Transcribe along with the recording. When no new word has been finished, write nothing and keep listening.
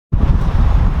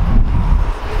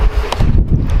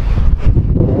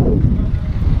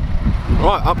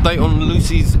Right, update on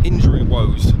Lucy's injury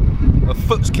woes. Her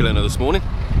foot's killing her this morning.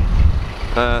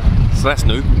 So that's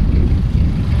new.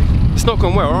 It's not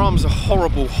gone well. Her arm's a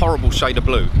horrible, horrible shade of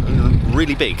blue and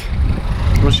really big.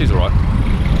 Well, she's alright.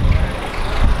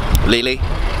 Lily,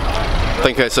 I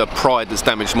think it's her pride that's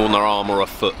damaged more than her arm or her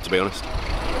foot, to be honest.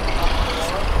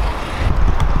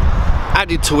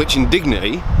 Added to which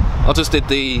indignity, I just did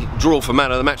the draw for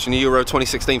man of the match in the Euro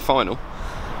 2016 final,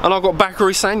 and I got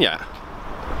Bakary Sagna.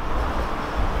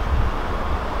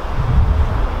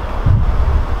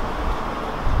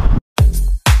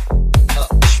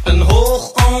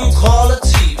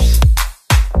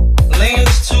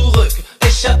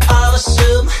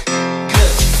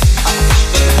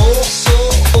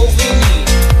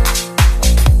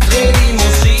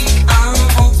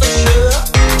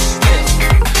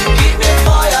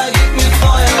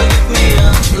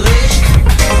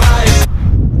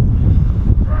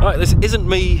 This isn't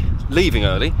me leaving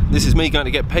early, this is me going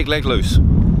to get Peg leg loose,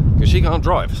 because she can't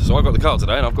drive, so I got the car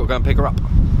today and I've got to go and pick her up.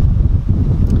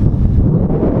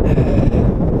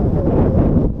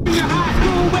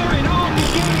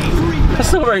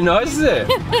 That's not very nice, is it?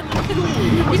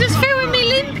 You just filming me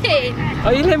limping.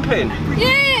 Are you limping?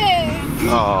 Yeah.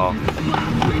 Oh,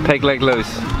 Peg leg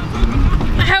loose.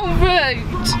 How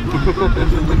rude.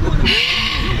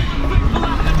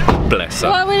 Bless her.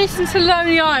 Why are we listening to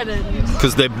Lonely Island?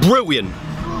 Because they're brilliant.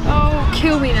 Oh,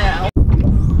 kill me now.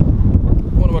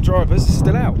 One of my drivers is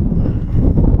still out,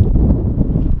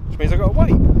 which means I've got to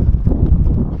wait.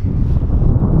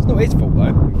 It's not his fault though,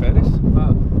 in fairness,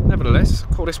 but nevertheless,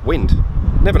 call this wind.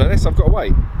 Nevertheless, I've got to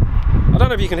wait. I don't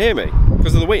know if you can hear me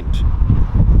because of the wind.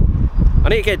 I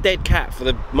need to get a dead cat for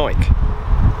the mic.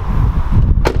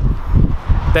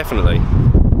 Definitely.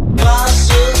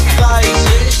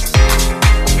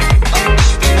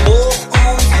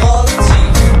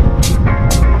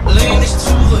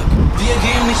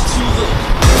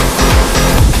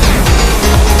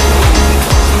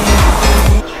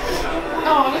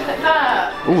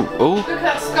 Ooh, ooh. Look at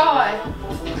that sky.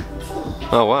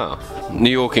 Oh wow.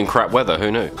 New York in crap weather,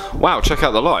 who knew? Wow, check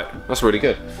out the light. That's really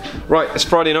good. Right, it's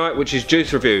Friday night, which is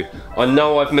Juice Review. I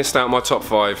know I've missed out my top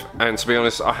 5, and to be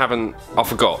honest, I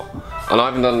forgot. And I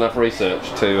haven't done enough research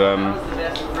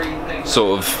to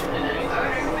sort of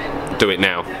do it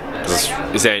now.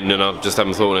 It's ending and I just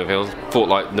haven't thought of anything else. Thought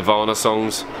like Nirvana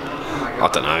songs. I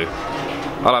don't know.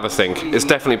 I'll have a think. It's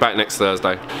definitely back next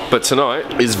Thursday. But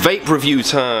tonight is Vape Review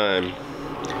time.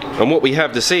 And what we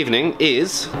have this evening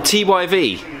is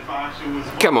TYV.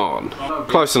 Come on,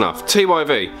 close enough.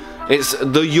 TYV. It's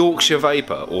the Yorkshire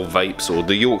Vapor, or Vapes, or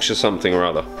the Yorkshire something or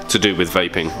other. To do with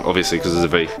vaping, obviously, because there's a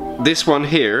V. This one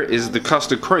here is the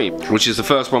Custard Cream, which is the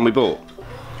first one we bought.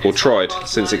 Or tried,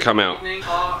 since it came out.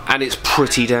 And it's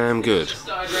pretty damn good.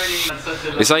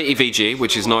 It's 80 VG,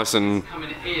 which is nice and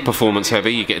performance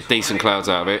heavy. You get decent clouds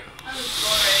out of it.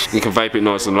 You can vape it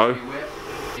nice and low.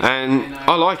 And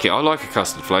I like it. I like a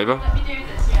custard flavour.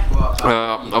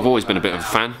 I've always been a bit of a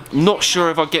fan. Not sure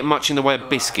if I get much in the way of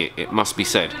biscuit, it must be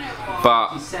said.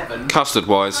 But custard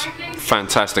wise,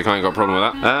 fantastic. I ain't got a problem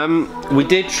with that. We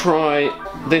did try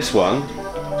this one,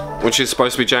 which is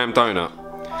supposed to be jam donut.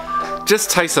 Just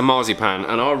tastes of marzipan,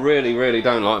 and I really, really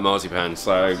don't like marzipan,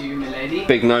 so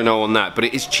big no-no on that. But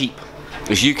it is cheap.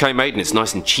 It's UK made and it's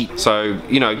nice and cheap. So,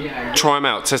 you know, try them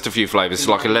out, test a few flavours. It's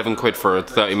like 11 quid for a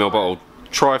 30ml bottle.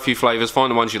 Try a few flavours, find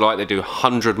the ones you like. They do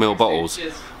 100ml bottles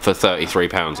for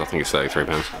 £33. I think it's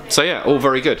 £33. So yeah, all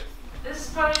very good.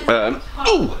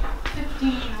 Ooh,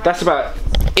 that's about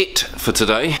it for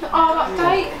today.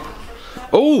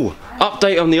 Oh,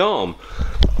 update on the arm.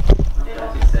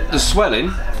 The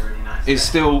swelling is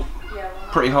still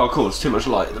pretty hardcore. There's too much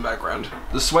light in the background.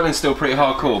 The swelling's still pretty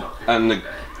hardcore, and the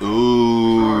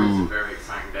ooh,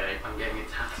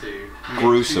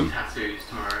 gruesome.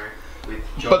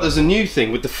 But there's a new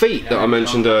thing with the feet that I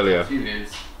mentioned earlier.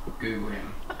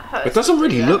 It doesn't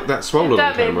really look that swollen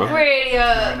on camera. That really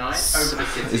hurts.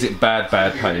 Is it bad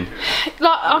pain?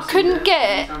 Like, I couldn't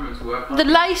get the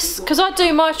lace, because I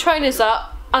do my trainers up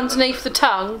underneath the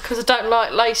tongue, because I don't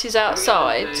like laces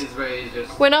outside.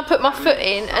 When I put my foot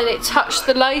in and it touched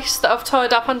the lace that I've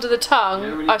tied up under the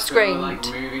tongue, I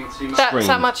screamed. That's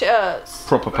how much it hurts.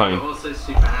 Proper pain.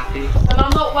 And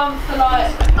I'm not one for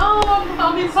like, oh,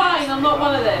 I'm in pain, I'm not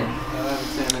one of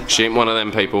them. She ain't one of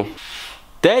them people.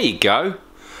 There you go.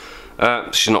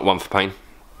 She's not one for pain.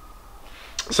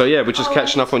 So yeah, we're just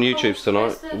catching up on YouTubes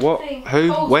tonight. What?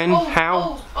 Who? When?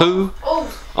 How? Who?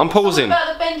 I'm pausing.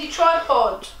 About the bendy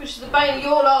tripod, which is the bane of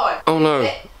your life. Oh no.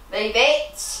 Leave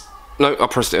it. No, I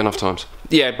pressed it enough times.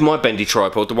 Yeah, my bendy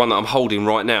tripod, the one that I'm holding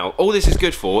right now. All this is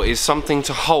good for is something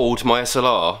to hold my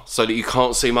SLR so that you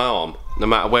can't see my arm. no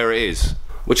matter where it is.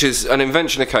 Which is an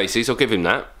invention of Casey's, I'll give him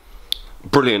that.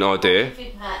 Brilliant idea. I'll give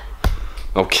him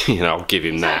that. I'll give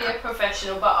him that. He's only a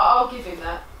professional, but I'll give him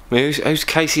that. I mean, who's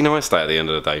Casey Neistat at the end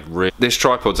of the day? Really? This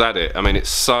tripod's at it. I mean, it's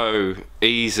so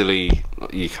easily...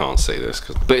 You can't see this,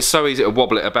 but it's so easy to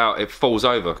wobble it about. It falls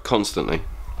over constantly.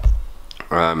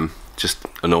 Just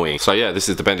annoying. So yeah, this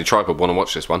is the bendy tripod. Want to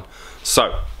watch this one?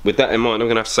 So with that in mind, I'm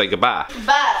gonna have to say goodbye.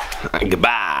 Goodbye.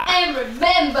 Goodbye. And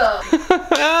remember.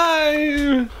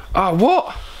 Oh,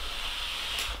 what?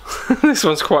 This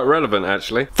one's quite relevant,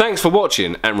 actually. Thanks for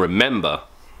watching, and remember,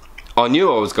 I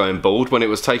knew I was going bald when it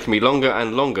was taking me longer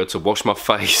and longer to wash my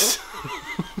face.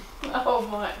 Oh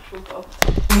my actual God.